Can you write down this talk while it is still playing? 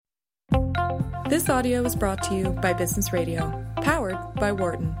This audio is brought to you by Business Radio, powered by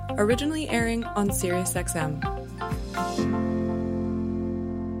Wharton, originally airing on SiriusXM.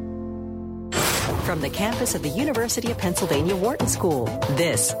 From the campus of the University of Pennsylvania Wharton School,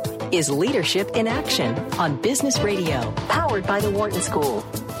 this is Leadership in Action on Business Radio, powered by the Wharton School.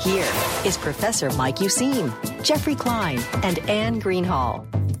 Here is Professor Mike Useem, Jeffrey Klein, and Anne Greenhall.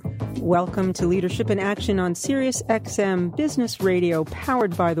 Welcome to Leadership in Action on SiriusXM Business Radio,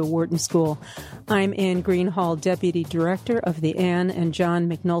 powered by the Wharton School. I'm Anne Greenhall, Deputy Director of the Anne and John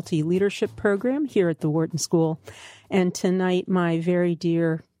McNulty Leadership Program here at the Wharton School. And tonight, my very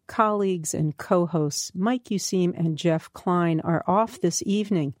dear colleagues and co-hosts, Mike Useem and Jeff Klein, are off this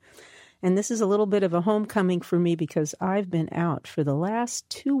evening. And this is a little bit of a homecoming for me because I've been out for the last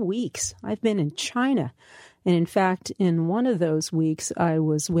 2 weeks. I've been in China. And in fact, in one of those weeks, I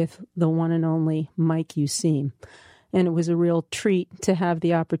was with the one and only Mike Useem. And it was a real treat to have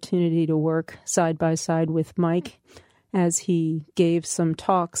the opportunity to work side by side with Mike as he gave some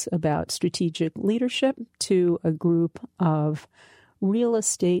talks about strategic leadership to a group of real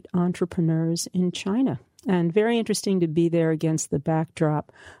estate entrepreneurs in China. And very interesting to be there against the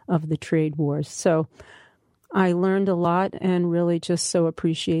backdrop of the trade wars. So I learned a lot and really just so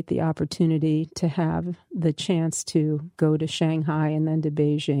appreciate the opportunity to have the chance to go to Shanghai and then to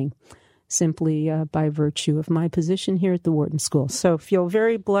Beijing, simply by virtue of my position here at the Wharton School. So feel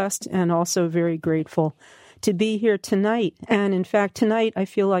very blessed and also very grateful to be here tonight. And in fact, tonight I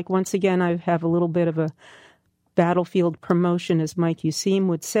feel like once again I have a little bit of a battlefield promotion, as Mike Useem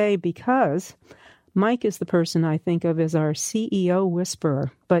would say, because Mike is the person I think of as our CEO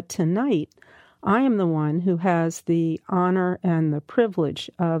whisperer. But tonight, I am the one who has the honor and the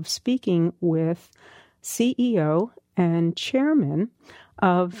privilege of speaking with CEO and chairman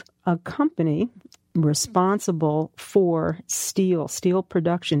of a company responsible for steel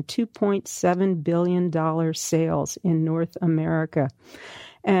production, $2.7 billion sales in North America.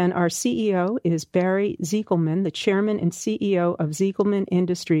 And our CEO is Barry Zekelman, the chairman and CEO of Zekelman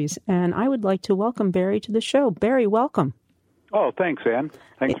Industries. And I would like to welcome Barry to the show. Barry, welcome. Oh, thanks, Anne.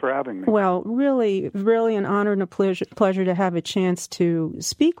 Thanks for having me. Well, really an honor and a pleasure to have a chance to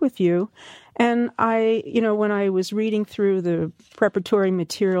speak with you. And when I was reading through the preparatory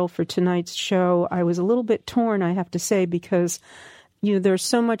material for tonight's show, I was a little bit torn, I have to say, because there's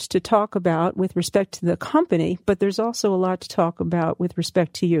so much to talk about with respect to the company, but there's also a lot to talk about with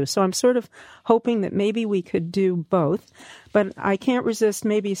respect to you. So I'm sort of hoping that maybe we could do both, but I can't resist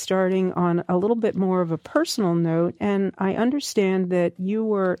maybe starting on a little bit more of a personal note. And I understand that you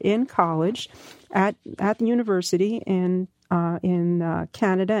were in college at the university in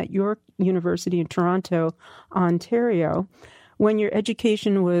Canada, at York University in Toronto, Ontario, when your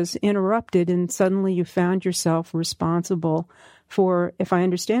education was interrupted and suddenly you found yourself responsible for, if I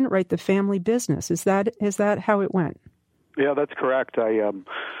understand it right, the family business. Is that how it went? Yeah, that's correct. I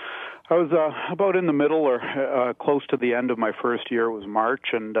was about in the middle or close to the end of my first year. It was March,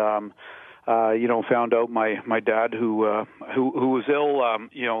 and found out my dad who was ill.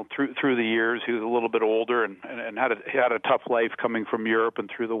 Through the years, he was a little bit older and had a tough life coming from Europe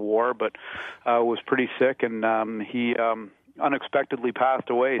and through the war, but was pretty sick, and he unexpectedly passed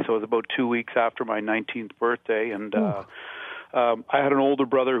away. So it was about 2 weeks after my 19th birthday, and I had an older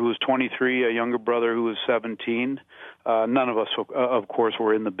brother who was 23, a younger brother who was 17. None of us, of course,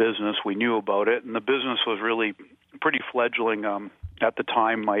 were in the business. We knew about it, and the business was really pretty fledgling at the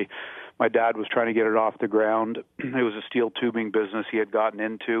time. My dad was trying to get it off the ground. It was a steel tubing business he had gotten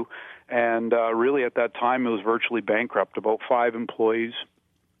into, and really at that time it was virtually bankrupt. About 5 employees,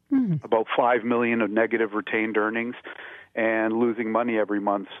 about $5 million of negative retained earnings, and losing money every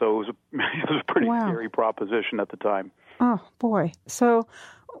month. So it was a pretty scary proposition at the time. Oh, boy. So,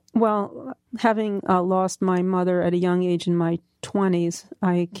 well, having lost my mother at a young age in my 20s,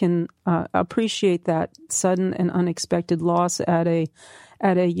 I can appreciate that sudden and unexpected loss at a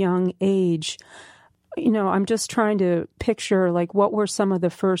young age. I'm just trying to picture, what were some of the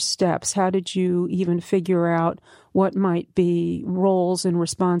first steps? How did you even figure out what might be roles and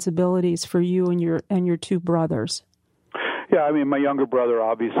responsibilities for you and your two brothers? Yeah, I mean, my younger brother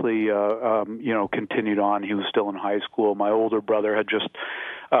obviously, continued on. He was still in high school. My older brother had just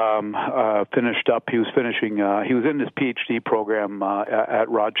finished up. He was finishing. He was in his PhD program at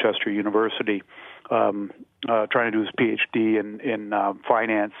Rochester University, trying to do his PhD in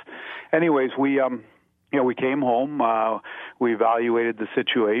finance. Anyways, we came home. We evaluated the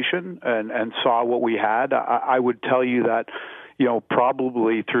situation and saw what we had. I would tell you that,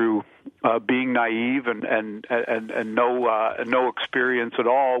 probably through being naive and no experience at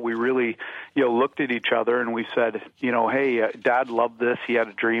all, we really, looked at each other and we said, hey, Dad loved this. He had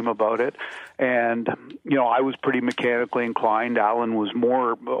a dream about it. And, I was pretty mechanically inclined. Alan was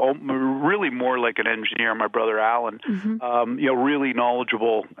really more like an engineer, my brother Alan, really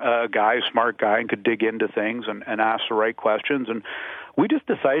knowledgeable guy, smart guy, and could dig into things and ask the right questions. And we just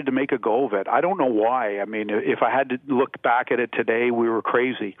decided to make a go of it. I don't know why. I mean, if I had to look back at it today, we were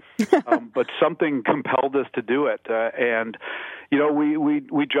crazy. But something compelled us to do it. And,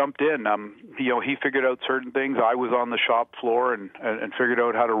 we jumped in. He figured out certain things. I was on the shop floor and figured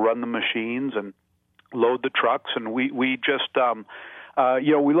out how to run the machines and load the trucks. And we just...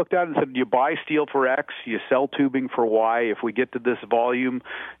 we looked at it and said, you buy steel for X, you sell tubing for Y. If we get to this volume,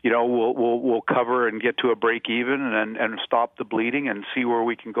 we'll cover and get to a break even and stop the bleeding and see where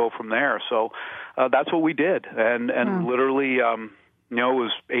we can go from there. So that's what we did. And literally, it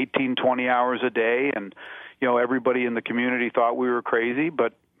was 18, 20 hours a day. And, everybody in the community thought we were crazy,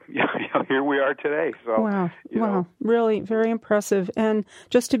 but here we are today. So, Wow. Really very impressive. And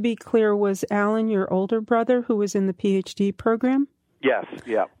just to be clear, was Alan your older brother who was in the PhD program? Yes,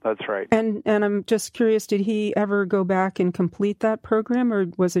 yeah, that's right. And I'm just curious, did he ever go back and complete that program, or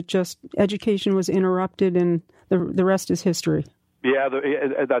was it just education was interrupted and the rest is history? Yeah,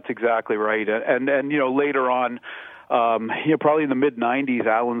 that's exactly right. And later on, probably in the mid-'90s,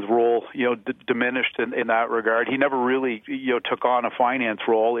 Alan's role, diminished in that regard. He never really, took on a finance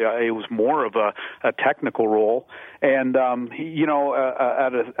role. It was more of a technical role. And,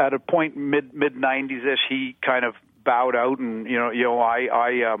 at a point mid-'90s-ish, he kind of bowed out, and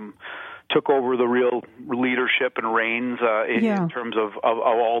I took over the real leadership and reins in terms of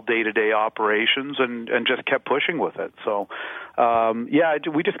all day-to-day operations, and just kept pushing with it. So,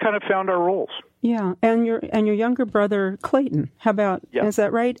 we just kind of found our roles. Yeah, and your younger brother Clayton, how about? Yep. Is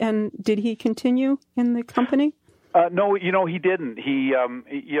that right? And did he continue in the company? No, he didn't. He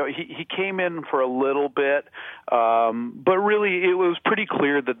came in for a little bit, but really it was pretty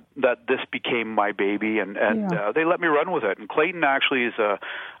clear that this became my baby, and they let me run with it. And Clayton actually is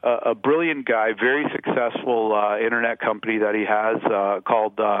a brilliant guy, very successful internet company that he has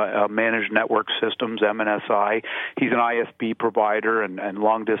called Managed Network Systems, MNSI. He's an ISP provider and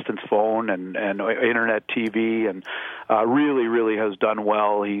long distance phone and internet TV, and really has done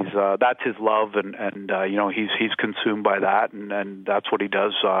well. He's that's his love, and he's consumed by that, and that's what he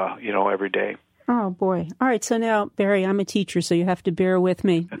does, every day. Oh boy! All right, so now Barry, I'm a teacher, so you have to bear with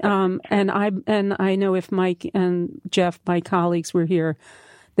me. And I know if Mike and Jeff, my colleagues, were here,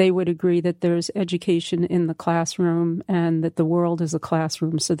 they would agree that there's education in the classroom, and that the world is a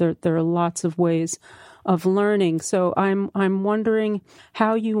classroom. So there are lots of ways of learning. So I'm wondering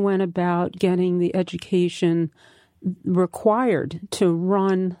how you went about getting the education required to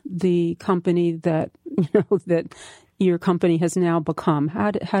run the company that that your company has now become. How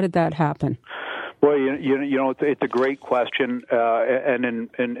did that happen? Well, it's a great question, and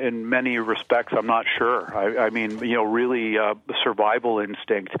in many respects, I'm not sure. I mean, really, survival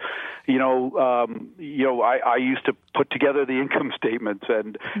instinct. I used to put together the income statements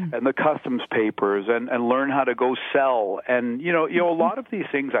and the customs papers and learn how to go sell. And a lot of these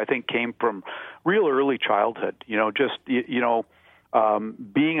things I think came from real early childhood.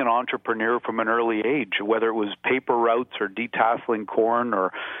 Being an entrepreneur from an early age, whether it was paper routes or detasseling corn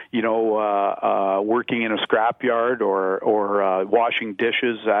or, working in a scrapyard or washing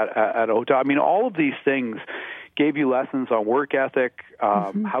dishes at a hotel. I mean, all of these things gave you lessons on work ethic,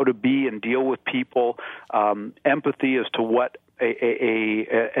 how to be and deal with people, empathy as to what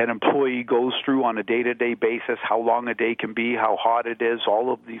an employee goes through on a day-to-day basis, how long a day can be, how hot it is,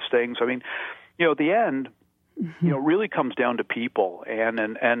 all of these things. I mean, at the end, really comes down to people, and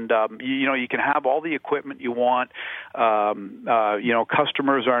you can have all the equipment you want.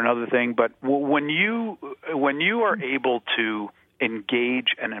 Customers are another thing, but when you are able to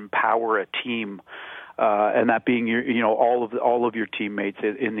engage and empower a team, and that being all of your teammates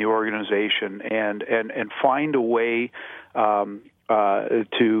in the organization, and find a way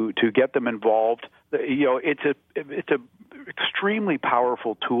to get them involved, it's a extremely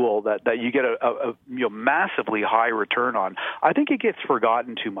powerful tool that you get a massively high return on. I think it gets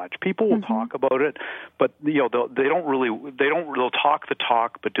forgotten too much. People will talk about it, but they'll talk the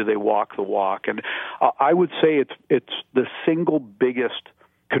talk, but do they walk the walk? And I would say it's the single biggest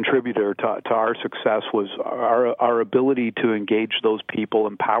contributor to our success was our ability to engage those people,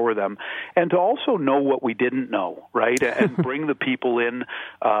 empower them, and to also know what we didn't know, right? And bring the people in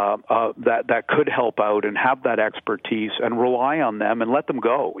that could help out and have that expertise, and rely on them and let them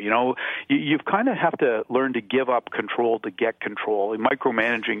go. You've kind of have to learn to give up control to get control. In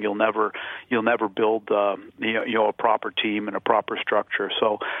micromanaging, you'll never build a proper team and a proper structure.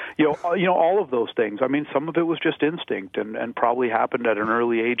 So all of those things. I mean, some of it was just instinct and probably happened at an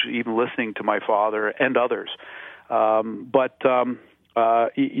early age, even listening to my father and others. I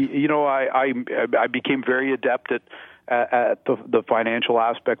became very adept at the financial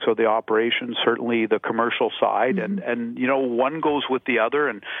aspects of the operation, certainly the commercial side, and one goes with the other,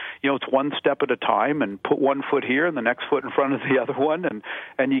 and it's one step at a time, and put one foot here and the next foot in front of the other one,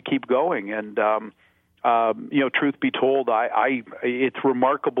 and you keep going. And truth be told, it's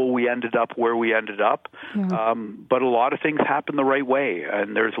remarkable we ended up where we ended up. Yeah. But a lot of things happen the right way,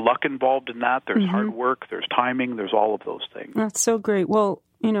 and there's luck involved in that. There's hard work, there's timing, there's all of those things. That's so great. Well,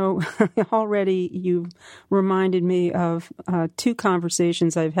 already you reminded me of two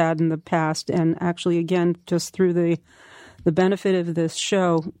conversations I've had in the past, and actually, again, just through the benefit of this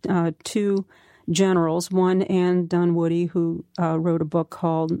show, two generals, one Anne Dunwoody, who wrote a book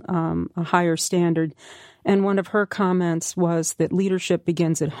called A Higher Standard, and one of her comments was that leadership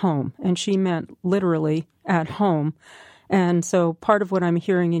begins at home, and she meant literally at home. And so part of what I'm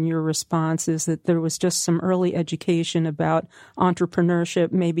hearing in your response is that there was just some early education about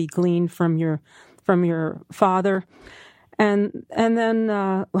entrepreneurship, maybe gleaned from your father. And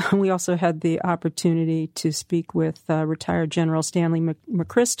then we also had the opportunity to speak with retired General Stanley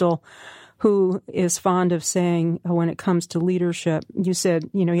McChrystal, who is fond of saying, when it comes to leadership, you said,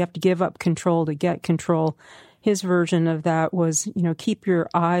 you have to give up control to get control. His version of that was, keep your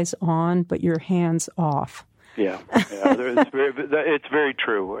eyes on, but your hands off. Yeah, it's very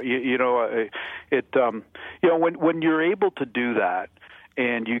true. When you're able to do that,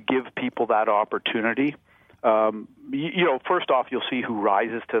 and you give people that opportunity, first off, you'll see who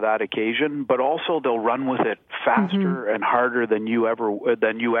rises to that occasion, but also they'll run with it faster and harder than you ever would,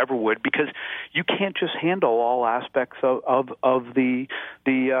 because you can't just handle all aspects of the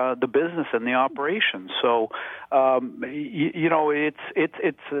business and the operation. So, it's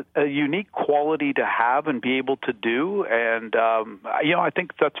a unique quality to have and be able to do, and I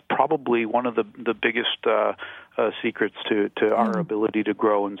think that's probably one of the biggest secrets to our ability to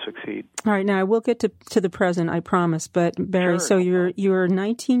grow and succeed. All right, now I will get to the present, I promise. But Barry, sure. So you're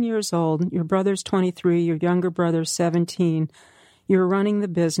 19 years old. Your brother's 23. Your younger brother's 17. You're running the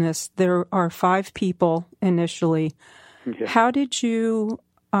business. There are 5 people initially. Yeah. How did you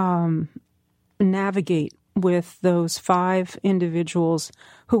navigate with those 5 individuals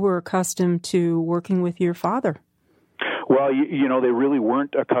who were accustomed to working with your father? Well, they really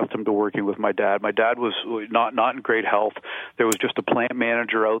weren't accustomed to working with my dad. My dad was not in great health. There was just a plant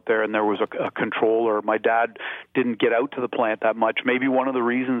manager out there, and there was a controller. My dad didn't get out to the plant that much. Maybe one of the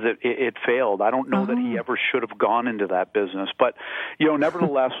reasons it failed. I don't know that he ever should have gone into that business. But,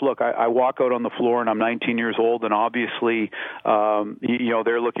 nevertheless, look, I walk out on the floor, and I'm 19 years old, and obviously,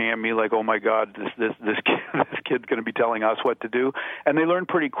 they're looking at me like, oh, my God, this kid's going to be telling us what to do. And they learned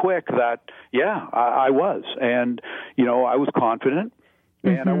pretty quick that, I was. And, I was confident,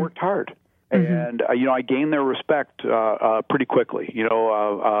 and I worked hard. And, I gained their respect pretty quickly.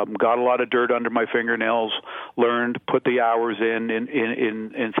 Got a lot of dirt under my fingernails, learned, put the hours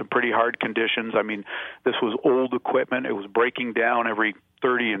in some pretty hard conditions. I mean, this was old equipment. It was breaking down every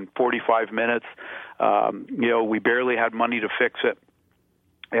 30 and 45 minutes. We barely had money to fix it.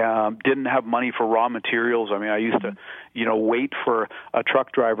 Didn't have money for raw materials. I mean, I used to, wait for a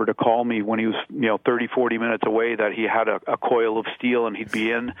truck driver to call me when he was, 30, 40 minutes away that he had a coil of steel and he'd be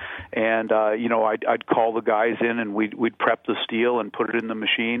in. And, I'd call the guys in and we'd prep the steel and put it in the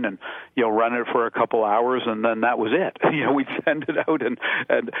machine and, run it for a couple hours, and then that was it. We'd send it out and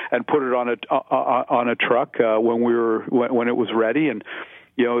put it on a truck when it was ready. And,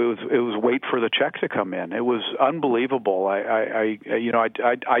 it was wait for the check to come in. It was unbelievable. I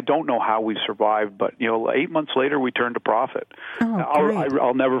don't know how we survived, but 8 months later we turned a profit. Oh,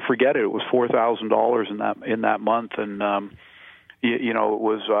 I'll never forget it. It was $4,000 in that month, and it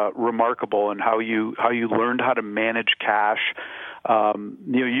was remarkable. And how you learned how to manage cash.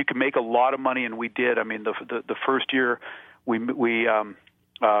 You can make a lot of money, and we did. I mean, the first year we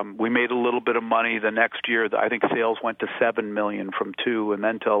we made a little bit of money. The next year, I think sales went to $7 million from 2, and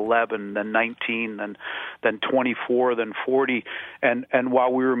then to 11, then 19, then 24, then 40. And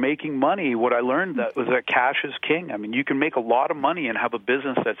while we were making money, what I learned was that cash is king. I mean, you can make a lot of money and have a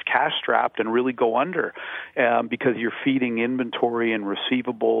business that's cash strapped and really go under because you're feeding inventory and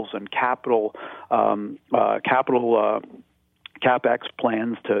receivables and capital CapEx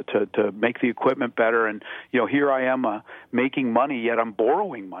plans to make the equipment better. And, here I am making money, yet I'm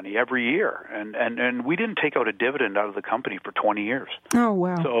borrowing money every year. And we didn't take out a dividend out of the company for 20 years. Oh,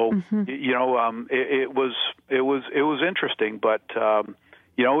 wow. So, it was interesting, but,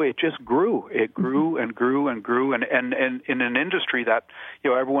 it just grew. It grew and grew and grew. And in an industry that,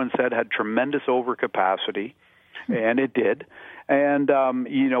 everyone said had tremendous overcapacity, and it did. And,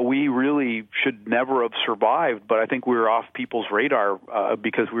 we really should never have survived, but I think we were off people's radar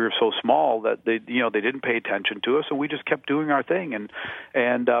because we were so small that they didn't pay attention to us, and we just kept doing our thing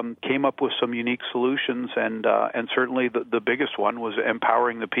and came up with some unique solutions. And certainly the biggest one was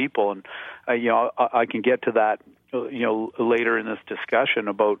empowering the people. And, I can get to that, later in this discussion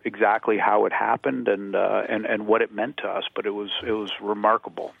about exactly how it happened and what it meant to us. But it was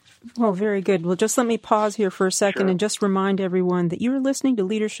remarkable. Well, very good. Well, just let me pause here for a second Sure. and just remind everyone that you are listening to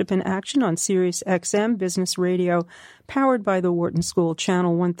Leadership in Action on Sirius XM Business Radio, powered by the Wharton School,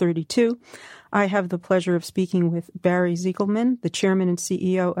 Channel 132. I have the pleasure of speaking with Barry Zekelman, the chairman and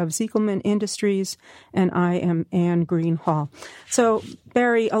CEO of Zekelman Industries, and I am Anne Greenhall. So,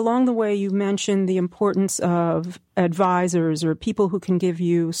 Barry, along the way, you mentioned the importance of advisors or people who can give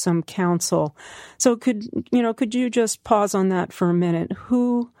you some counsel. So, could you just pause on that for a minute?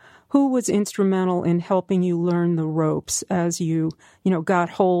 Who was instrumental in helping you learn the ropes as you got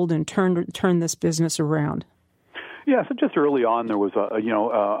hold and turned this business around? Yeah, so just early on, there was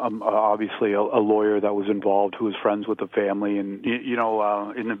obviously a lawyer that was involved who was friends with the family, and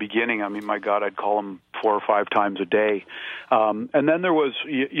in the beginning, I mean, my God, I'd call him 4 or 5 times a day, and then there was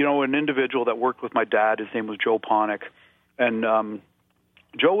an individual that worked with my dad. His name was Joe Ponick, and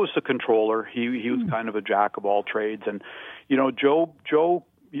Joe was the controller. He was kind of a jack of all trades, and Joe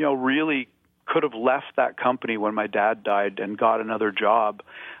really could have left that company when my dad died and got another job.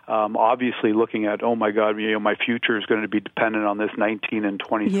 Obviously looking at, oh my God, my future is going to be dependent on this 19 and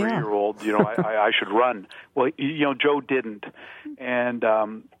 23-year-old, I should run. Well, Joe didn't. And I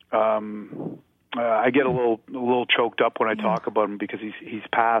get a little choked up when I talk about him because he's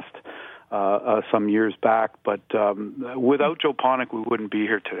passed some years back. But without Joe Ponick, we wouldn't be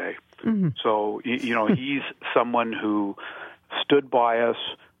here today. Mm-hmm. So, he's someone who stood by us,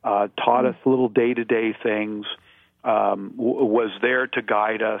 taught us little day-to-day things, was there to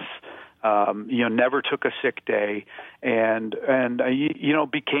guide us, never took a sick day, and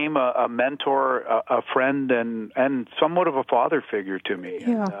became a mentor, a friend, and somewhat of a father figure to me.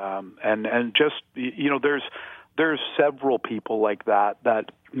 Yeah. And just, there's several people like that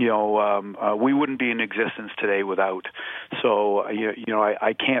we wouldn't be in existence today without. So,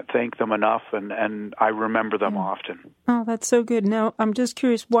 I can't thank them enough, and I remember them often. Oh, that's so good. Now, I'm just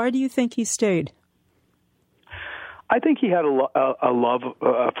curious, why do you think he stayed? I think he had a love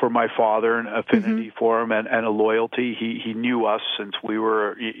for my father, an affinity for him, and a loyalty. He knew us since we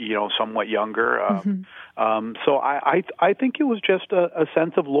were, somewhat younger. So I think it was just a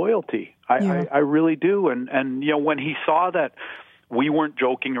sense of loyalty. I really do. And when he saw that we weren't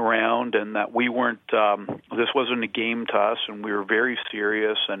joking around and that we weren't, this wasn't a game to us, and we were very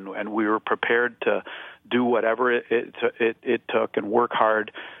serious, and we were prepared to do whatever it took and work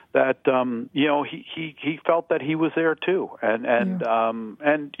hard, that he felt that he was there too, and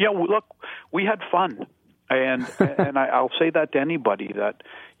look, we had fun, and I'll say that to anybody, that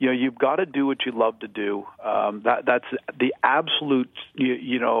you've got to do what you love to do. That's the absolute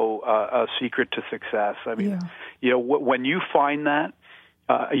secret to success. I mean, when you find that,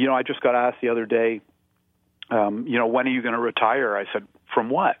 I just got asked the other day, when are you going to retire? I said, from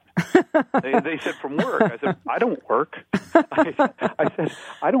what? They said, from work. I said, I don't work. I said,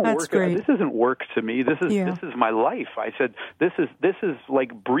 I don't That's work. Great. This isn't work to me. This is my life. I said, this is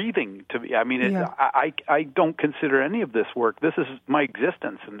like breathing to me. I mean, I don't consider any of this work. This is my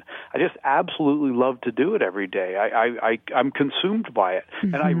existence, and I just absolutely love to do it every day. I'm consumed by it,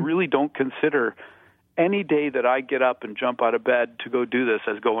 and I really don't consider any day that I get up and jump out of bed to go do this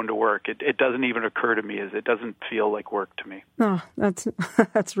as going to work. It doesn't even occur to me, as it doesn't feel like work to me. Oh, that's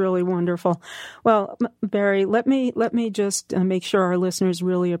really wonderful. Well, Barry, let me just make sure our listeners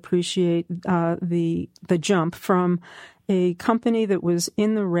really appreciate the jump from a company that was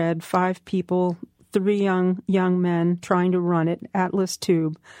in the red, 5 people, 3 young men trying to run it, Atlas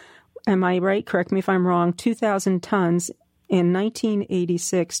Tube. Am I right? Correct me if I'm wrong. 2,000 tons in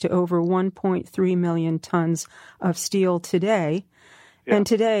 1986 to over 1.3 million tons of steel today. Yeah. And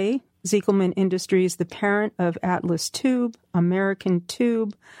today, Zekelman Industries, the parent of Atlas Tube, American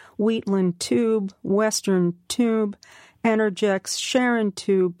Tube, Wheatland Tube, Western Tube, Energex, Sharon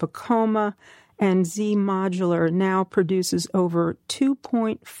Tube, Pacoma, and Z Modular, now produces over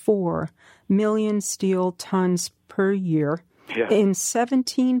 2.4 million steel tons per year in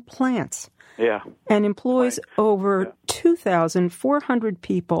 17 plants. And employs over 2,400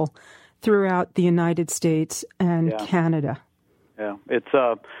 people throughout the United States and Canada. It's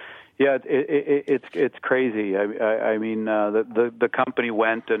crazy. I mean, the company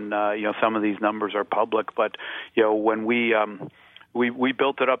went, and some of these numbers are public. But when we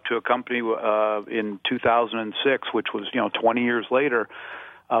built it up to a company in 2006, which was 20 years later,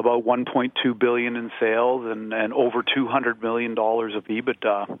 about $1.2 billion in sales and over $200 million of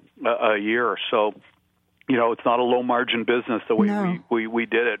EBITDA a year. So, it's not a low margin business the way we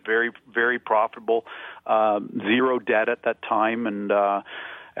did it. Very, very profitable. Zero debt at that time, and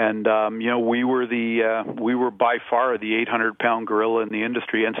we were by far the 800-pound gorilla in the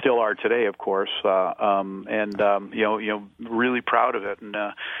industry, and still are today, of course. Really proud of it, and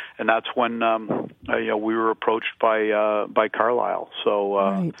that's when we were approached by Carlyle,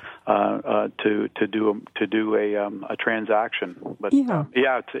 so to do a transaction. But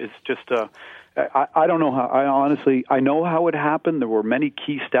it's just. I don't know how. I know how it happened. There were many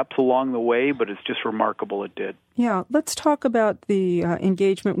key steps along the way, but it's just remarkable it did. Yeah, let's talk about the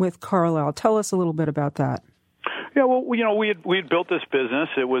engagement with Carlyle. Tell us a little bit about that. Yeah, well, we had built this business.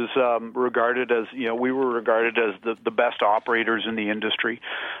 It was regarded as we were regarded as the best operators in the industry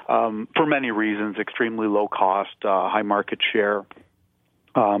for many reasons: extremely low cost, high market share,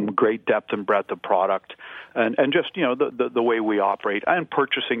 great depth and breadth of product. And just, the way we operate and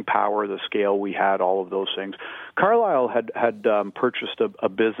purchasing power, the scale we had, all of those things. Carlyle had purchased a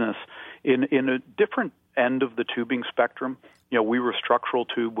business in a different end of the tubing spectrum. We were structural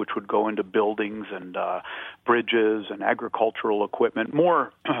tube, which would go into buildings and bridges and agricultural equipment,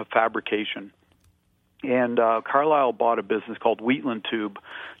 more fabrication. And Carlyle bought a business called Wheatland Tube.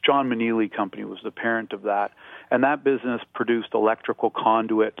 John Maneely Company was the parent of that. And that business produced electrical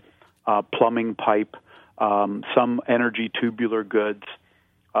conduit, plumbing pipe, some energy tubular goods,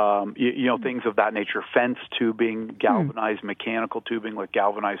 things of that nature, fence tubing, galvanized mechanical tubing, like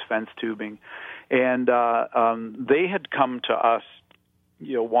galvanized fence tubing. And they had come to us,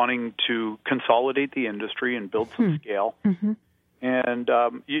 wanting to consolidate the industry and build some scale. Mm-hmm. And,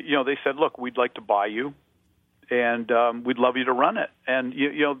 they said, look, we'd like to buy you, and we'd love you to run it. And,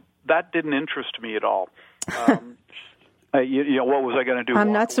 that didn't interest me at all. What was I going to do?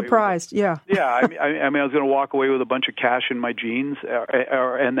 I'm not surprised. Yeah. I mean, I was going to walk away with a bunch of cash in my jeans,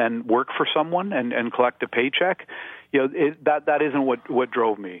 and then work for someone and collect a paycheck. That isn't what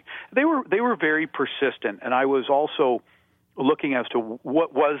drove me. They were very persistent, and I was also looking as to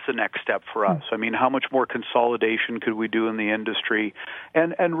what was the next step for us. I mean, how much more consolidation could we do in the industry?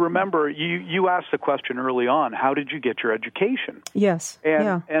 And remember, you asked the question early on, how did you get your education? Yes.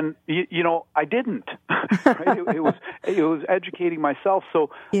 And I didn't. Right? It was educating myself. So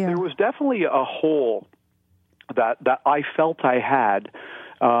there was definitely a hole that I felt I had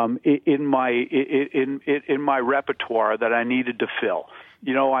in my repertoire that I needed to fill.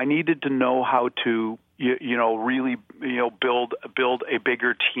 I needed to know how to really build a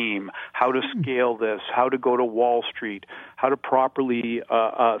bigger team, how to scale this, how to go to Wall Street, how to properly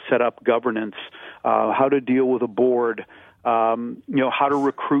set up governance, how to deal with a board, how to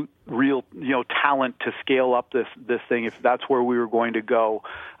recruit real talent to scale up this thing if that's where we were going to go.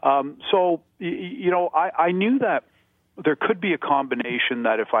 So I knew that there could be a combination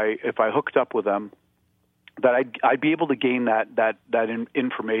that if I hooked up with them, that I'd be able to gain that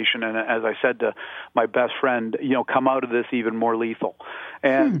information, and as I said to my best friend, come out of this even more lethal.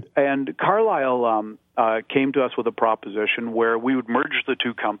 And Carlyle came to us with a proposition where we would merge the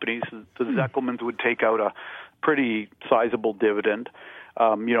two companies. The Zekelmans would take out a pretty sizable dividend.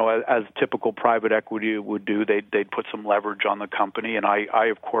 As typical private equity would do, they'd put some leverage on the company, and I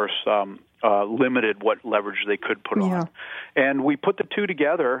of course limited what leverage they could put on. And we put the two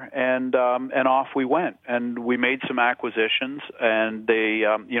together, and off we went. And we made some acquisitions, and they,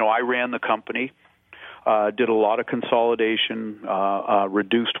 I ran the company, did a lot of consolidation,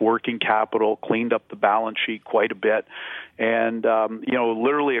 reduced working capital, cleaned up the balance sheet quite a bit, and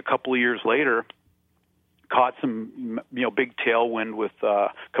literally a couple of years later, caught some, big tailwind with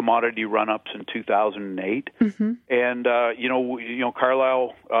commodity run-ups in 2008. Mm-hmm. And,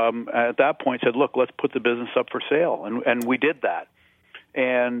 Carlyle at that point said, look, let's put the business up for sale. And we did that.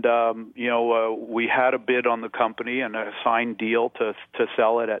 And, we had a bid on the company and a signed deal to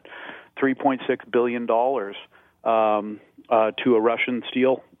sell it at $3.6 billion to a Russian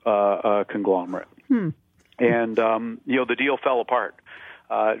steel conglomerate. And, the deal fell apart.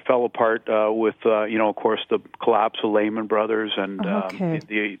 It fell apart with, of course, the collapse of Lehman Brothers and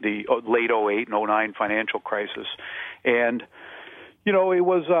the late 08 and 09 financial crisis. And it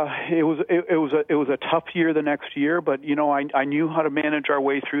was a tough year the next year, but I knew how to manage our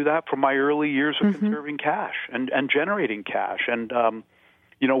way through that from my early years of conserving cash and generating cash, and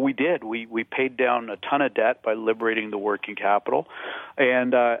we did. We paid down a ton of debt by liberating the working capital,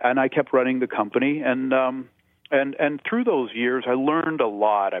 and I kept running the company, and through those years I learned a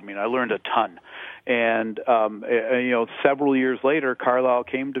lot. I mean, I learned a ton, and several years later, Carlyle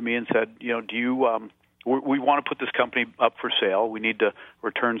came to me and said, do you we want to put this company up for sale. We need to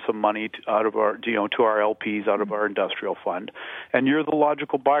return some money out of our, to our LPs out of our industrial fund. And you're the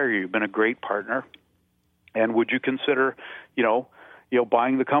logical buyer. You've been a great partner. And would you consider,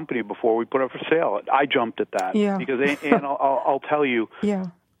 buying the company before we put it up for sale? I jumped at that because, and I'll tell you,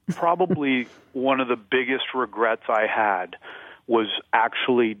 probably one of the biggest regrets I had was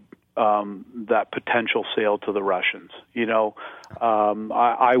actually that potential sale to the Russians.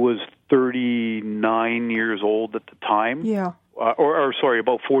 I was 39 years old at the time.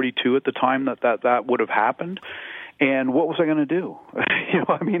 About 42 at the time that would have happened. And what was I going to do?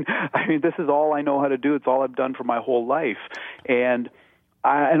 I mean, this is all I know how to do. It's all I've done for my whole life. And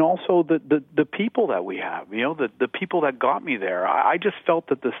also the people that we have, the people that got me there. I just felt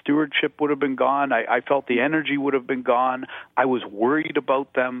that the stewardship would have been gone. I felt the energy would have been gone. I was worried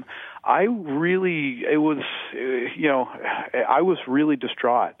about them. I was really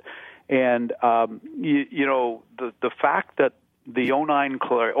distraught. And, the fact that the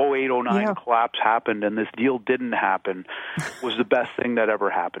 08-09 collapse happened and this deal didn't happen was the best thing that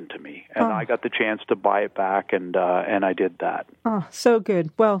ever happened to me. And I got the chance to buy it back, and I did that. Oh, so good.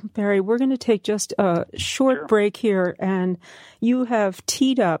 Well, Barry, we're going to take just a short break here, and you have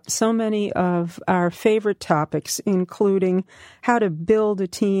teed up so many of our favorite topics, including how to build a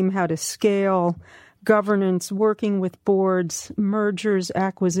team, how to scale, governance, working with boards, mergers,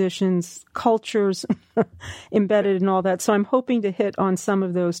 acquisitions, cultures embedded in all that. So I'm hoping to hit on some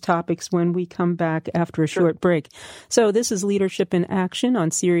of those topics when we come back after a short break. So this is Leadership in Action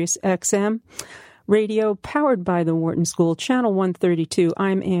on Sirius XM Radio, powered by the Wharton School, Channel 132.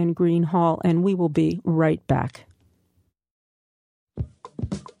 I'm Anne Greenhall, and we will be right back.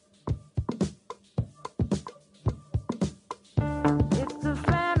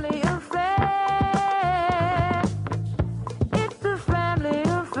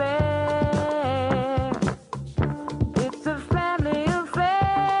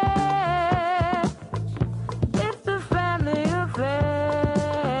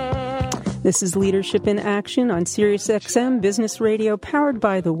 This is Leadership in Action on Sirius XM Business Radio, powered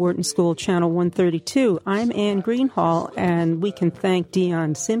by the Wharton School, Channel 132. I'm Anne Greenhall, and we can thank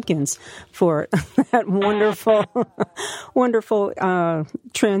Dion Simpkins for that wonderful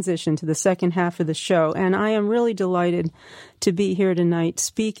transition to the second half of the show. And I am really delighted to be here tonight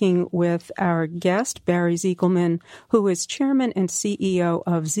speaking with our guest, Barry Zekelman, who is Chairman and CEO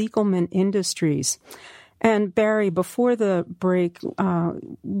of Zekelman Industries. And Barry, before the break,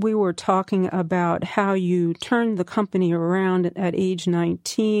 we were talking about how you turned the company around at age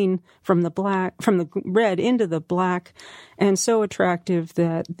 19 from the red into the black, and so attractive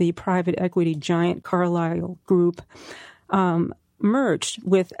that the private equity giant Carlyle Group merged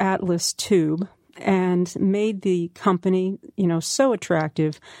with Atlas Tube and made the company, so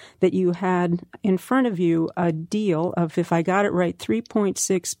attractive that you had in front of you a deal of, if I got it right,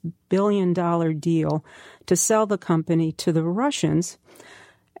 $3.6 billion deal to sell the company to the Russians.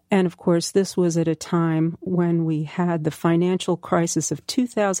 And of course, this was at a time when we had the financial crisis of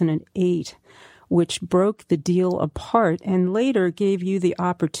 2008, which broke the deal apart and later gave you the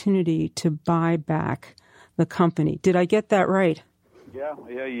opportunity to buy back the company. Did I get that right? Yeah,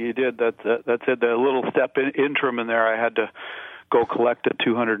 you did. That's it. The little step interim in there, I had to go collect a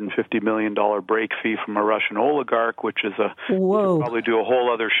 $250 million break fee from a Russian oligarch, which is we could probably do a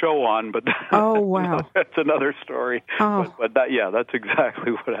whole other show on, but that's another story. But that's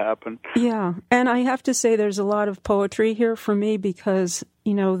exactly what happened. Yeah, and I have to say there's a lot of poetry here for me because,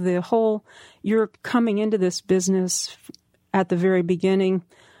 you're coming into this business at the very beginning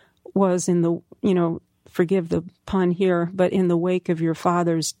was in the, forgive the pun here, but in the wake of your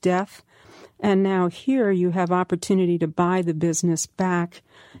father's death. And now here you have opportunity to buy the business back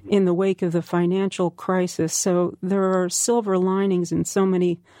in the wake of the financial crisis. So there are silver linings and so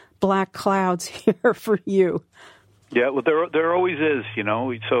many black clouds here for you. Yeah, well, there always is,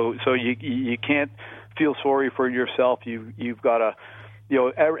 So you can't feel sorry for yourself. You've got to,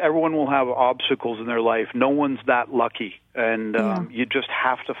 everyone will have obstacles in their life. No one's that lucky, and you just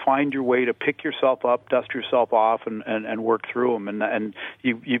have to find your way to pick yourself up, dust yourself off, and work through them. And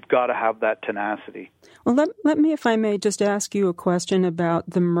you've got to have that tenacity. Well, let me, if I may, just ask you a question about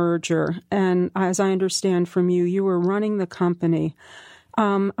the merger. And as I understand from you, you were running the company.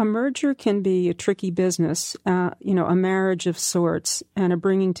 A merger can be a tricky business, a marriage of sorts, and a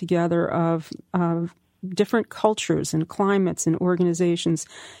bringing together of different cultures and climates and organizations.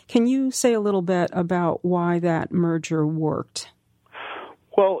 Can you say a little bit about why that merger worked?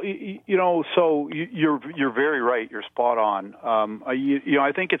 Well, so you're very right. You're spot on.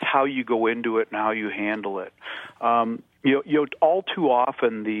 I think it's how you go into it and how you handle it. All too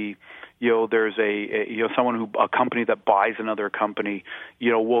often there's a company that buys another company,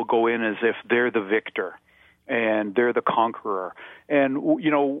 will go in as if they're the victor and they're the conqueror. And,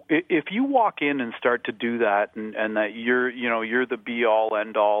 if you walk in and start to do that and that you're the be all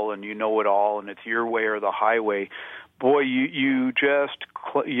end all and you know it all and it's your way or the highway, boy, you just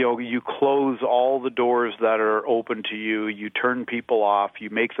you close all the doors that are open to you. You turn people off.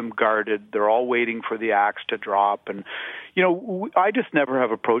 You make them guarded. They're all waiting for the axe to drop. And I just never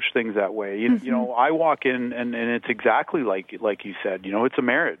have approached things that way. I walk in and it's exactly like you said. It's a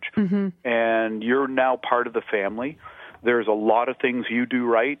marriage, and you're now part of the family. There's a lot of things you do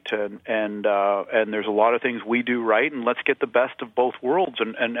right, and there's a lot of things we do right, and let's get the best of both worlds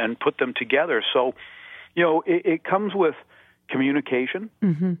and put them together. So. It comes with communication,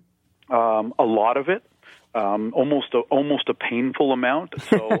 a lot of it, almost a painful amount.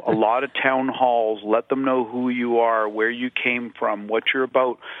 So a lot of town halls, let them know who you are, where you came from, what you're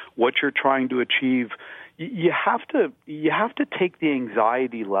about, what you're trying to achieve. You have to take the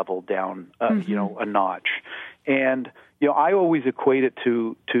anxiety level down, a notch. And I always equate it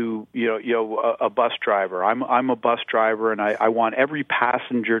to a bus driver. I'm a bus driver, and I want every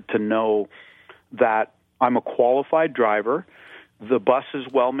passenger to know that I'm a qualified driver. The bus is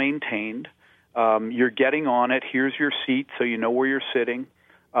well maintained. You're getting on it. Here's your seat so you know where you're sitting.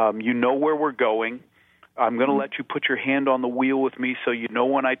 You know where we're going. I'm going to let you put your hand on the wheel with me so you know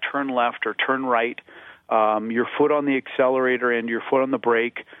when I turn left or turn right. Your foot on the accelerator and your foot on the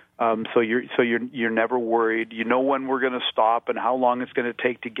brake. So you're never worried. You know when we're going to stop and how long it's going to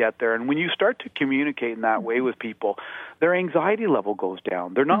take to get there. And when you start to communicate in that way with people, their anxiety level goes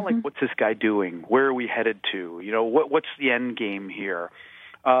down. They're not like, what's this guy doing? Where are we headed to? What's the end game here?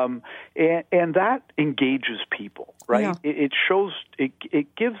 And that engages people, right? Yeah. It shows,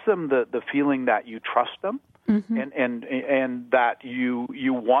 it gives them the feeling that you trust them. And that you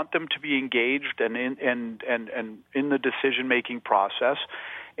want them to be engaged and in the decision making process.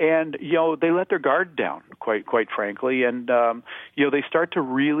 And they let their guard down, quite frankly, and they start to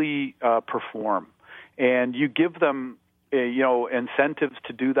really perform. And you give them incentives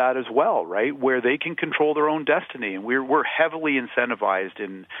to do that as well, right? Where they can control their own destiny, and we're heavily incentivized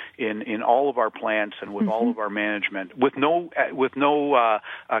in all of our plants and with all of our management, with no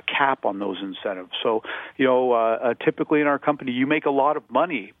cap on those incentives. So typically in our company, you make a lot of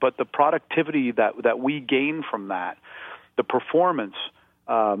money, but the productivity that we gain from that, the performance.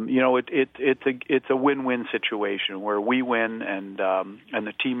 It's a win-win situation where we win and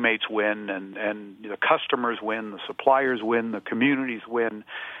the teammates win and the customers win, the suppliers win, the communities win,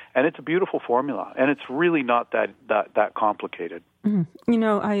 and it's a beautiful formula. And it's really not that complicated.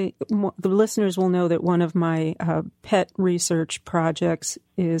 The listeners will know that one of my pet research projects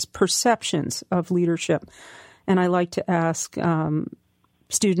is perceptions of leadership, and I like to ask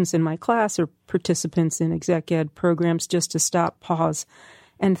students in my class or participants in exec ed programs just to stop, pause,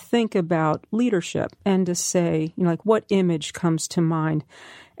 and think about leadership and to say, what image comes to mind?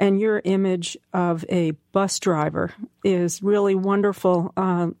 And your image of a bus driver is really wonderful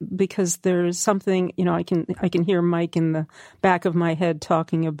because there's something, I can hear Mike in the back of my head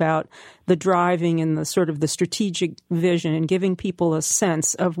talking about the driving and the sort of the strategic vision and giving people a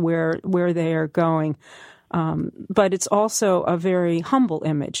sense of where they are going. But it's also a very humble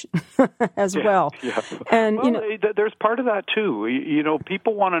image as well. Yeah. And there's part of that too.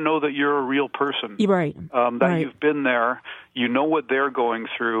 People want to know that you're a real person, right? You've been there. You know what they're going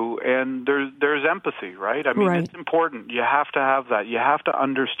through, and there's empathy, right? I mean, It's important. You have to have that. You have to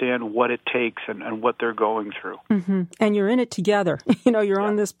understand what it takes and what they're going through. And you're in it together. You're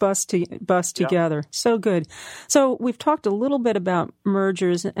on this bus together. So good. So we've talked a little bit about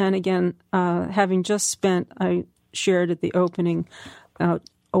mergers, and again, having just spent, I shared at the opening,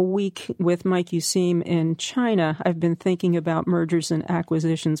 a week with Mike Useem in China, I've been thinking about mergers and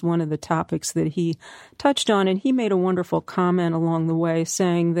acquisitions, one of the topics that he touched on, and he made a wonderful comment along the way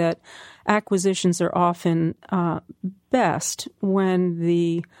saying that acquisitions are often best when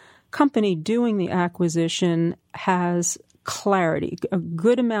the company doing the acquisition has clarity, a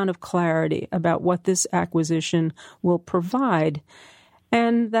good amount of clarity about what this acquisition will provide.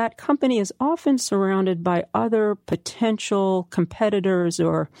 And that company is often surrounded by other potential competitors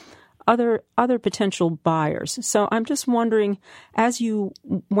or other potential buyers. So I'm just wondering, as you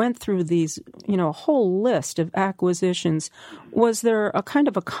went through these, a whole list of acquisitions, was there a kind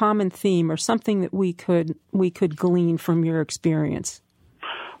of a common theme or something that we could glean from your experience?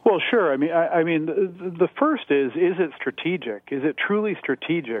 Well, sure. I mean, the first is it strategic? Is it truly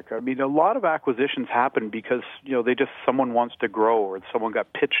strategic? I mean, a lot of acquisitions happen because, someone wants to grow or someone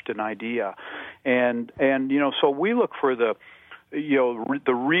got pitched an idea. And so we look for the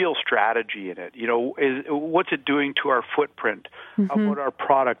real strategy in it. What's it doing to our footprint? How about our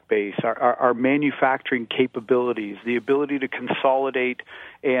product base, our manufacturing capabilities, the ability to consolidate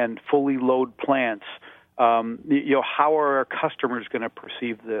and fully load plants? How are our customers going to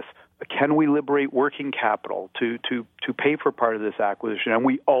perceive this? Can we liberate working capital to pay for part of this acquisition? And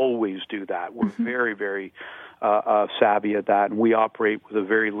we always do that. We're very, very savvy at that, and we operate with a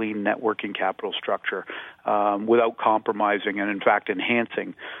very lean net working capital structure without compromising and, in fact,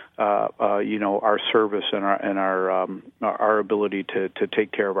 enhancing, our service and our ability to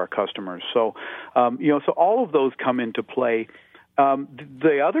take care of our customers. So, so all of those come into play.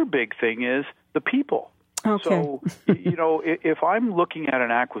 The other big thing is the people. Okay. So, if I'm looking at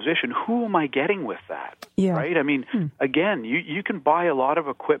an acquisition, who am I getting with that? Yeah. Right? I mean, again, you can buy a lot of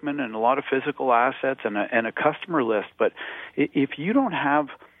equipment and a lot of physical assets and a customer list, but if you don't have,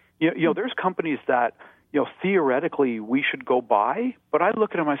 there's companies that, theoretically we should go buy, but I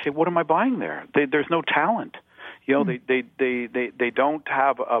look at them and I say, what am I buying there? There's no talent. They don't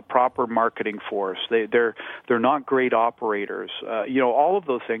have a proper marketing force. They're not great operators. All of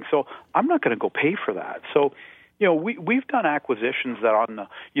those things. So I'm not going to go pay for that. So, we've done acquisitions that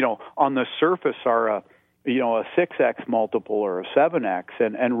on the surface are a 6x multiple or a 7x,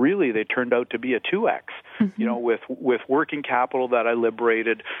 and really they turned out to be a 2x. With working capital that I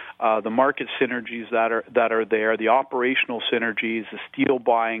liberated, the market synergies that are there, the operational synergies, the steel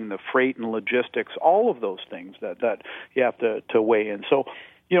buying, the freight and logistics, all of those things that you have to weigh in. So,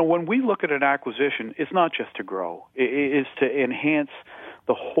 when we look at an acquisition, it's not just to grow; it is to enhance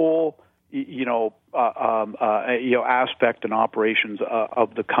the whole aspect and operations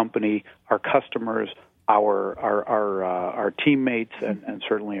of the company, our customers, our teammates, and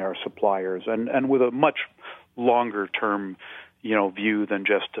certainly our suppliers, and with a much longer term view than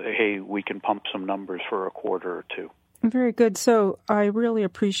just, hey, we can pump some numbers for a quarter or two. Very good. So I really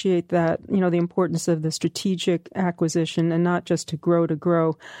appreciate that, the importance of the strategic acquisition and not just to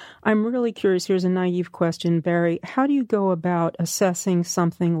grow. I'm really curious. Here's a naive question, Barry. How do you go about assessing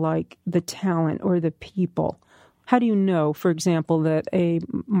something like the talent or the people? How do you know, for example, that a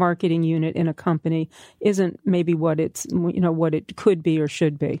marketing unit in a company isn't maybe what what it could be or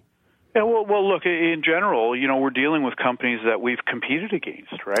should be? Yeah, well, look, in general, we're dealing with companies that we've competed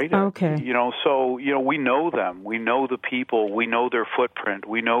against, right? Okay. So, we know them. We know the people. We know their footprint.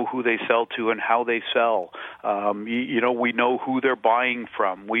 We know who they sell to and how they sell. We know who they're buying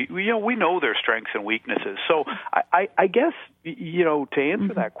from. We know their strengths and weaknesses. So I guess, to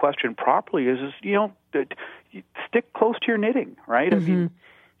answer that question properly is stick close to your knitting, right? I mean,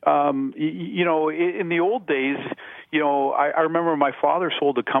 in the old days, I remember my father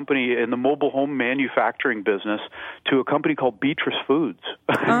sold a company in the mobile home manufacturing business to a company called Beatrice Foods.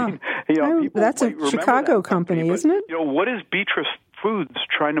 That's a Chicago company, isn't it? What is Beatrice Foods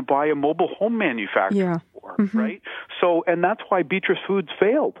trying to buy a mobile home manufacturer for, right? So, and that's why Beatrice Foods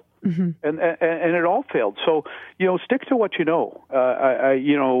failed. And it all failed. So, stick to what you know.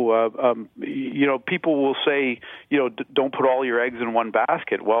 People will say, don't put all your eggs in one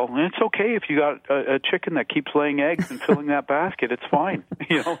basket. Well, it's okay if you got a chicken that keeps laying eggs and filling that basket. It's fine.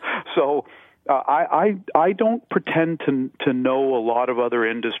 So I don't pretend to know a lot of other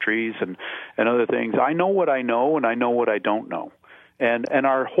industries and other things. I know what I know, and I know what I don't know. And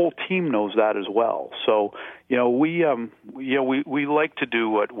our whole team knows that as well. So, we like to do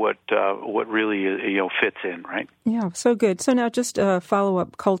what really fits in, right? Yeah, so good. So now just a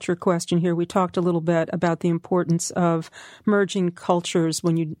follow-up culture question here. We talked a little bit about the importance of merging cultures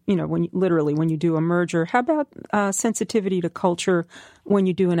when you do a merger. How about sensitivity to culture when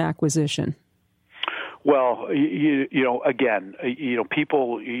you do an acquisition? Well, again,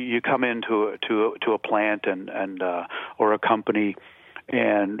 people, you come into a plant and or a company,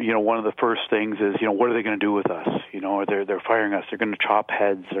 And, one of the first things is, what are they going to do with us? They're firing us. They're going to chop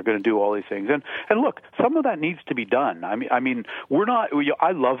heads. They're going to do all these things. And look, some of that needs to be done. I mean, we're not,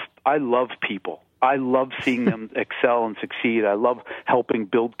 I love people. I love seeing them excel and succeed. I love helping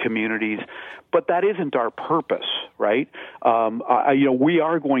build communities, but that isn't our purpose, right? We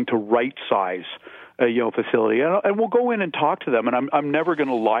are going to right size facility, and we'll go in and talk to them, and I'm never going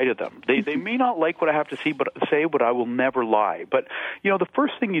to lie to them. They may not like what I have to say, but I will never lie. But the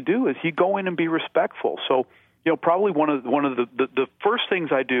first thing you do is you go in and be respectful. So probably one of the first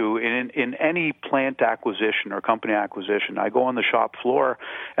things I do in any plant acquisition or company acquisition, I go on the shop floor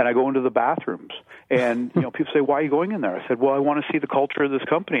and I go into the bathrooms, and people say, "Why are you going in there?" I said, "Well, I want to see the culture of this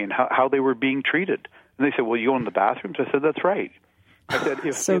company and how they were being treated." And they said, "Well, you go in the bathrooms?" I said, "That's right." I said,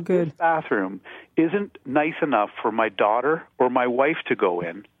 if this bathroom isn't nice enough for my daughter or my wife to go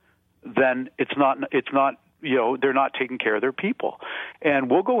in, then it's not, they're not taking care of their people.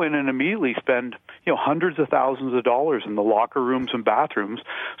 And we'll go in and immediately spend, hundreds of thousands of dollars in the locker rooms and bathrooms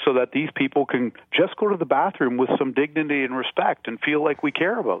so that these people can just go to the bathroom with some dignity and respect and feel like we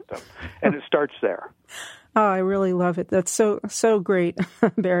care about them. And it starts there. Oh, I really love it. That's so great,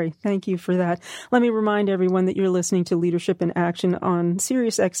 Barry. Thank you for that. Let me remind everyone that you're listening to Leadership in Action on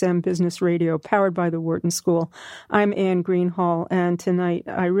Sirius XM Business Radio, powered by the Wharton School. I'm Anne Greenhall, and tonight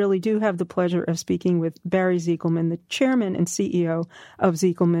I really do have the pleasure of speaking with Barry Zekelman, the chairman and CEO of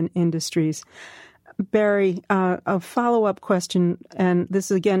Zekelman Industries. Barry, a follow-up question, and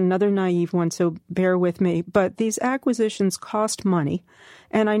this is, again, another naive one, so bear with me. But these acquisitions cost money,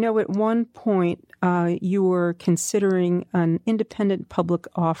 and I know at one point you were considering an independent public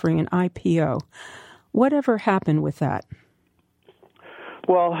offering, an IPO. Whatever happened with that?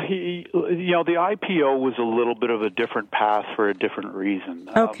 Well, the IPO was a little bit of a different path for a different reason.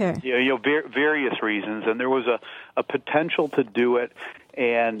 Okay. Various reasons, and there was a potential to do it.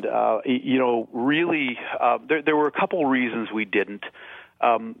 And really, there were a couple reasons we didn't.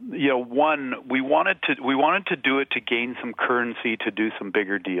 One, we wanted to do it to gain some currency to do some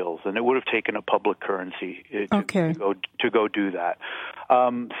bigger deals, and it would have taken a public currency to go do that.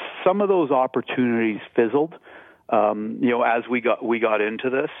 Some of those opportunities fizzled, as we got into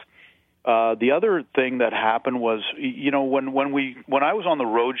this. The other thing that happened was, when I was on the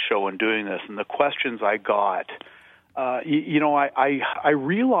road show and doing this, and the questions I got. I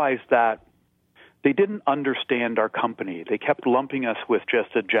realized that they didn't understand our company. They kept lumping us with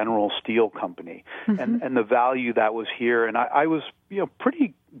just a general steel company, and the value that was here. And I was,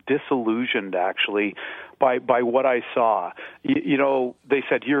 pretty disillusioned actually by what I saw. They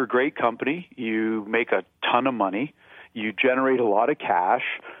said, "You're a great company. You make a ton of money. You generate a lot of cash.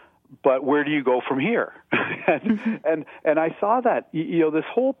 But where do you go from here?" and I saw that, this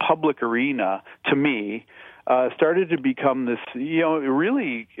whole public arena, to me, started to become this,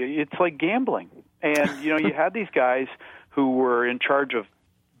 really, it's like gambling. And, you had these guys who were in charge of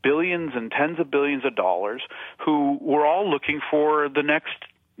billions and tens of billions of dollars who were all looking for the next,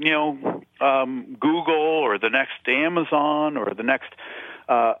 Google or the next Amazon or the next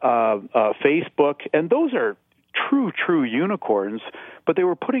Facebook. And those are true unicorns, but they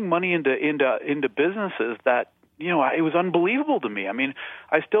were putting money into businesses that, it was unbelievable to me. I mean,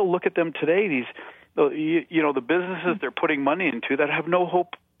 I still look at them today, the businesses they're putting money into that have no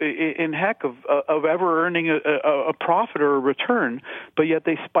hope in heck of ever earning a profit or a return, but yet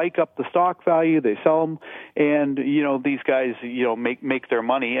they spike up the stock value, they sell them, and these guys make their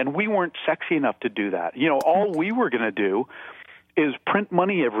money, and we weren't sexy enough to do that. All we were going to do is print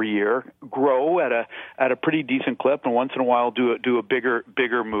money every year, grow at a pretty decent clip, and once in a while do a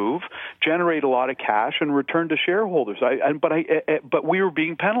bigger move, generate a lot of cash, and return to shareholders. But we were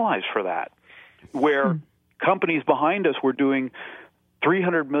being penalized for that, where companies behind us were doing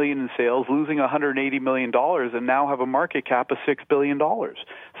 $300 million in sales, losing $180 million, and now have a market cap of $6 billion.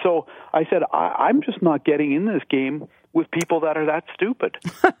 So I said, I'm just not getting in this game with people that are that stupid,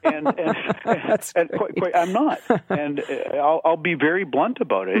 and quite, I'm not. And I'll be very blunt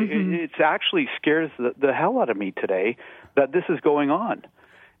about it. It actually scares the hell out of me today that this is going on.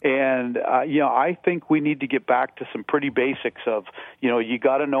 And, I think we need to get back to some pretty basics of, you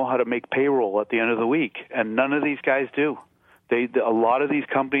got to know how to make payroll at the end of the week, and none of these guys do. A lot of these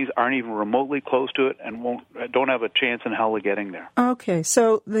companies aren't even remotely close to it and don't have a chance in hell of getting there. Okay,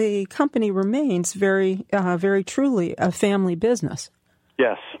 so the company remains very truly a family business.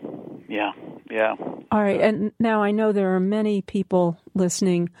 Yes. Yeah. All right, and now I know there are many people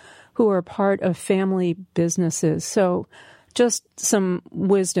listening who are part of family businesses. So just some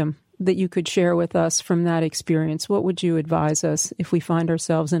wisdom that you could share with us from that experience. What would you advise us if we find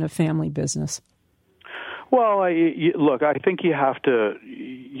ourselves in a family business? Well, look, I think you have to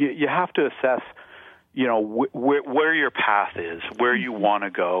assess, where your path is, where you want to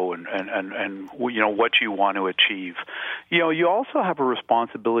go, and what you want to achieve. You also have a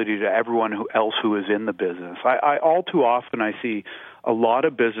responsibility to everyone else who is in the business. I all too often I see a lot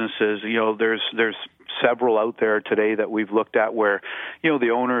of businesses. There's several out there today that we've looked at where,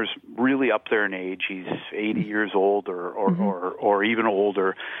 the owner's really up there in age. He's 80 years old or even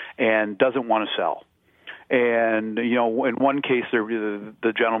older, and doesn't want to sell. And, in one case,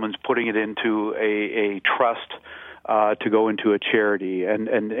 the gentleman's putting it into a trust to go into a charity. And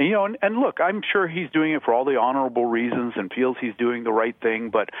look, I'm sure he's doing it for all the honorable reasons and feels he's doing the right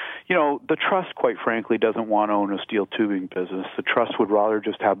thing. But, the trust, quite frankly, doesn't want to own a steel tubing business. The trust would rather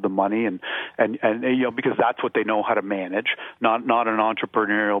just have the money and because that's what they know how to manage, not an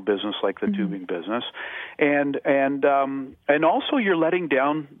entrepreneurial business like the tubing business. And also you're letting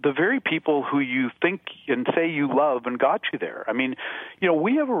down the very people who you think and say you love and got you there. I mean,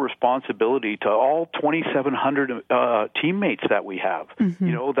 we have a responsibility to all 2,700 teammates that we have,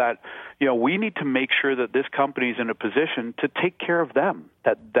 we need to make sure that this company is in a position to take care of them,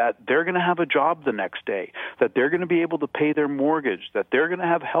 that they're going to have a job the next day, that they're going to be able to pay their mortgage, that they're going to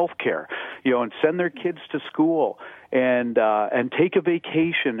have health care, and send their kids to school and take a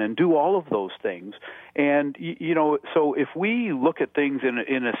vacation and do all of those things. And, so if we look at things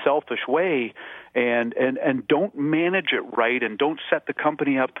in a selfish way and don't manage it right and don't set the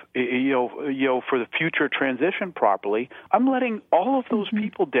company up, for the future transition properly, I'm letting all of those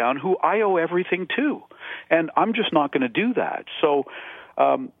people down who I owe everything to. And I'm just not going to do that. So,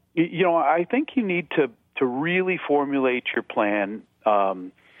 I think you need to really formulate your plan,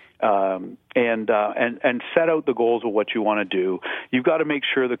 and set out the goals of what you want to do. You've got to make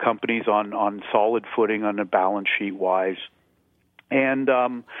sure the company's on solid footing on a balance sheet wise, and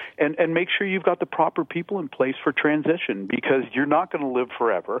make sure you've got the proper people in place for transition, because you're not going to live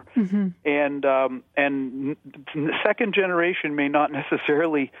forever. And second generation may not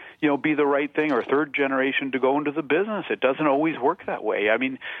necessarily be the right thing, or third generation to go into the business. It doesn't always work that way. I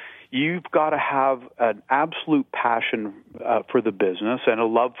mean, you've got to have an absolute passion for the business and a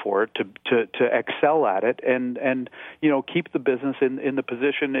love for it to excel at it and keep the business in the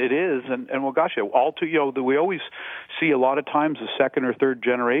position it is. And well, gosh, we always see a lot of times the second or third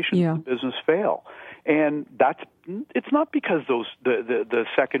generation of the business fail. And it's not because the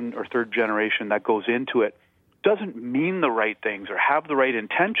second or third generation that goes into it doesn't mean the right things or have the right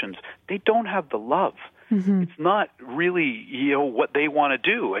intentions. They don't have the love. It's not really what they want to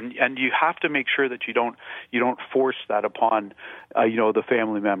do, and you have to make sure that you don't force that upon the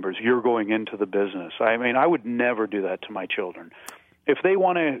family members. You're going into the business. I mean, I would never do that to my children. If they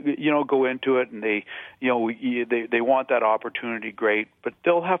want to go into it and they want that opportunity, great, but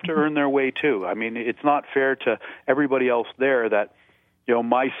they'll have to earn their way too. I mean, it's not fair to everybody else there that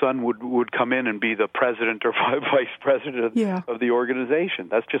my son would come in and be the president or vice president of the organization.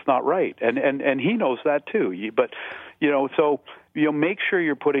 That's just not right. And he knows that too. But, so, make sure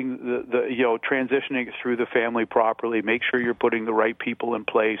you're putting the transitioning through the family properly. Make sure you're putting the right people in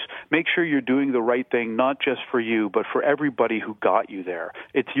place. Make sure you're doing the right thing, not just for you, but for everybody who got you there.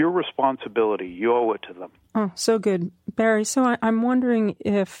 It's your responsibility. You owe it to them. Oh, so good. Barry, so I'm wondering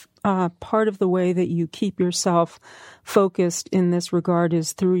if part of the way that you keep yourself focused in this regard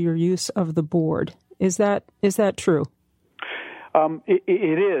is through your use of the board. Is that true?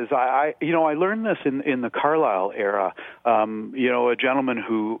 It is. I learned this in the Carlisle era. A gentleman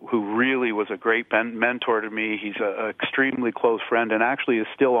who really was a great mentor to me. He's an extremely close friend, and actually is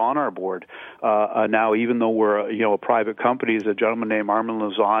still on our board now, even though we're a private company. Is a gentleman named Armin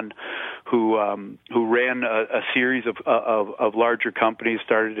Lazan, who ran a series of larger companies.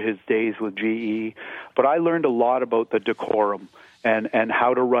 Started his days with GE, but I learned a lot about the decorum and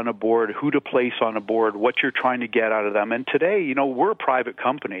how to run a board, who to place on a board, what you're trying to get out of them. And today, we're a private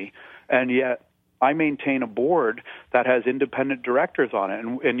company, and yet I maintain a board that has independent directors on it.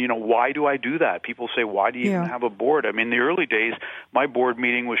 And why do I do that? People say, why do you even have a board? I mean, in the early days, my board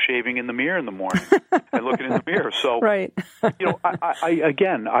meeting was shaving in the mirror in the morning and looking in the mirror. So, right.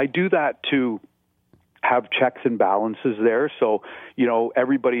 I do that to have checks and balances there. So,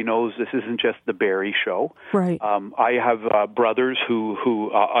 everybody knows this isn't just the Barry show. Right. I have brothers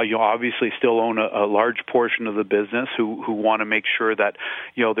who obviously still own a large portion of the business who want to make sure that,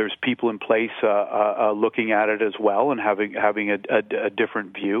 there's people in place looking at it as well and having a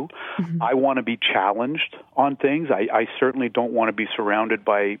different view. I want to be challenged on things. I certainly don't want to be surrounded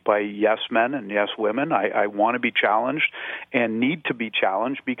by yes men and yes women. I want to be challenged and need to be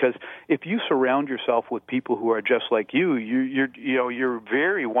challenged, because if you surround yourself with with people who are just like you, you're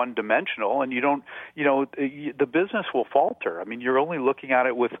very one-dimensional, and you don't, the business will falter. I mean, you're only looking at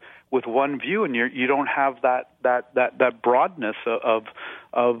it with one view, and you don't have that broadness of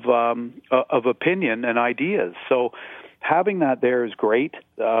opinion and ideas. So having that there is great.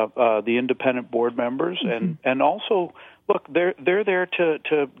 The independent board members, and also, look, they're there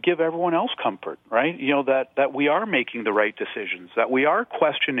to give everyone else comfort, right? That we are making the right decisions, that we are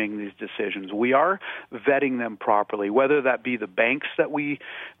questioning these decisions, we are vetting them properly, whether that be the banks that we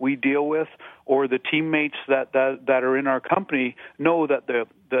deal with or the teammates that are in our company know that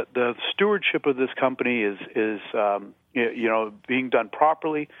the stewardship of this company is being done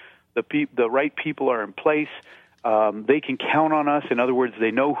properly. The right people are in place. They can count on us. In other words, they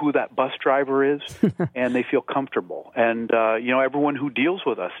know who that bus driver is, and they feel comfortable. And everyone who deals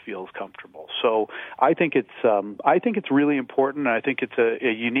with us feels comfortable. So I think it's really important. And I think it's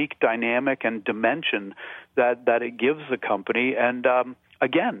a unique dynamic and dimension that it gives the company. And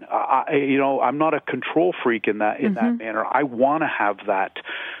again, I'm not a control freak in that manner. I want to have that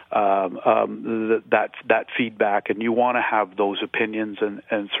feedback, and you want to have those opinions,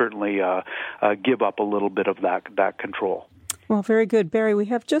 and certainly give up a little bit of that control. Well, very good. Barry, we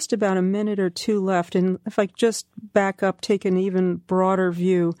have just about a minute or two left, and if I just back up, take an even broader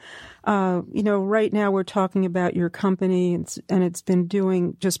view, right now we're talking about your company, and it's been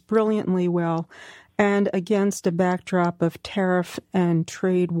doing just brilliantly well, and against a backdrop of tariff and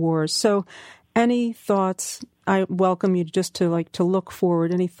trade wars. So any thoughts? I welcome you just to look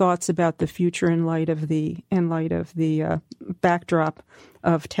forward. Any thoughts about the future in light of the backdrop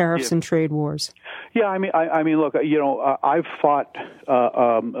of tariffs and trade wars? Yeah, I mean, look, I've fought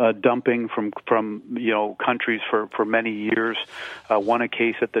dumping from countries for many years. Won a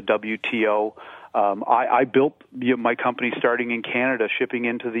case at the WTO. I built my company starting in Canada, shipping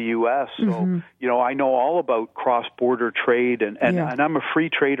into the U.S. So, I know all about cross-border trade, and I'm a free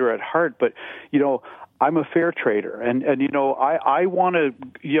trader at heart, but, I'm a fair trader, and I want to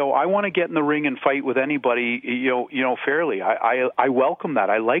get in the ring and fight with anybody, fairly. I welcome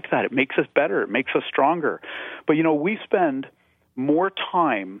that. I like that. It makes us better. It makes us stronger. But we spend more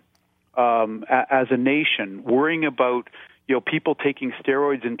time as a nation worrying about people taking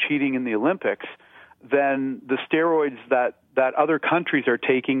steroids and cheating in the Olympics than the steroids that other countries are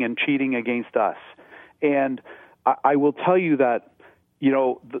taking and cheating against us. And I will tell you that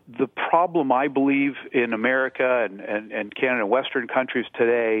the problem, I believe, in America and Canada and Western countries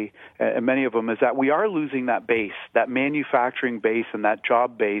today, and many of them, is that we are losing that base, that manufacturing base and that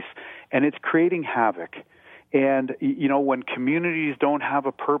job base, and it's creating havoc. And, when communities don't have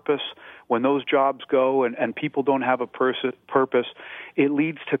a purpose, when those jobs go and people don't have a purpose, it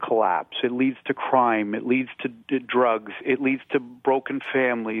leads to collapse. It leads to crime. It leads to drugs. It leads to broken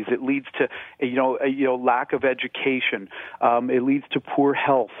families. It leads to, lack of education. It leads to poor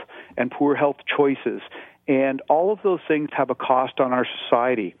health and poor health choices. And all of those things have a cost on our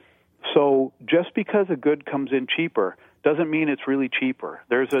society. So just because a good comes in cheaper doesn't mean it's really cheaper.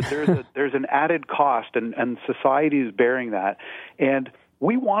 There's an added cost, and society is bearing that. And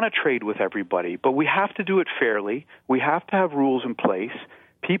we want to trade with everybody, but we have to do it fairly. We have to have rules in place.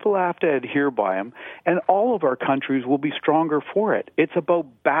 People have to adhere by them, and all of our countries will be stronger for it. It's about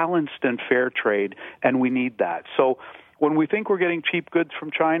balanced and fair trade, and we need that. So when we think we're getting cheap goods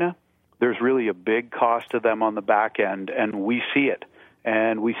from China, there's really a big cost to them on the back end, and we see it.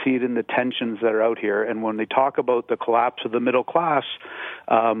 And we see it in the tensions that are out here. And when they talk about the collapse of the middle class,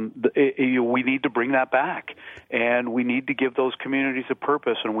 we need to bring that back. And we need to give those communities a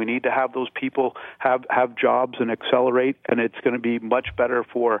purpose. And we need to have those people have jobs and accelerate. And it's going to be much better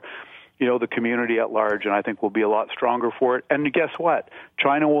for the community at large. And I think we'll be a lot stronger for it. And guess what?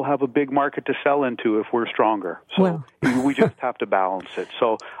 China will have a big market to sell into if we're stronger. So we just have to balance it.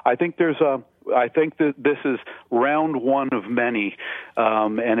 So I think I think that this is round one of many,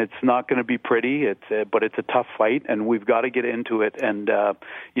 and it's not going to be pretty. But it's a tough fight, and we've got to get into it and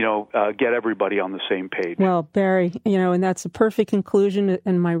get everybody on the same page. Well, Barry, and that's a perfect conclusion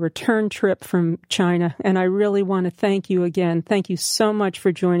in my return trip from China. And I really want to thank you again. Thank you so much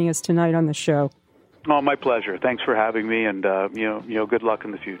for joining us tonight on the show. Oh, my pleasure. Thanks for having me, and good luck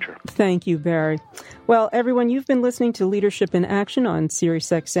in the future. Thank you, Barry. Well, everyone, you've been listening to Leadership in Action on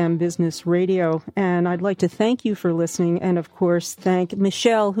SiriusXM Business Radio, and I'd like to thank you for listening, and of course, thank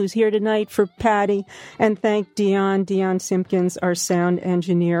Michelle, who's here tonight, for Patty, and thank Dion Simpkins, our sound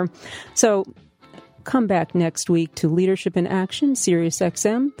engineer. So come back next week to Leadership in Action,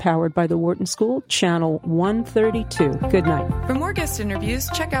 SiriusXM, powered by the Wharton School, Channel 132. Good night. For more guest interviews,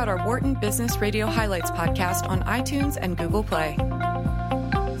 check out our Wharton Business Radio Highlights podcast on iTunes and Google Play.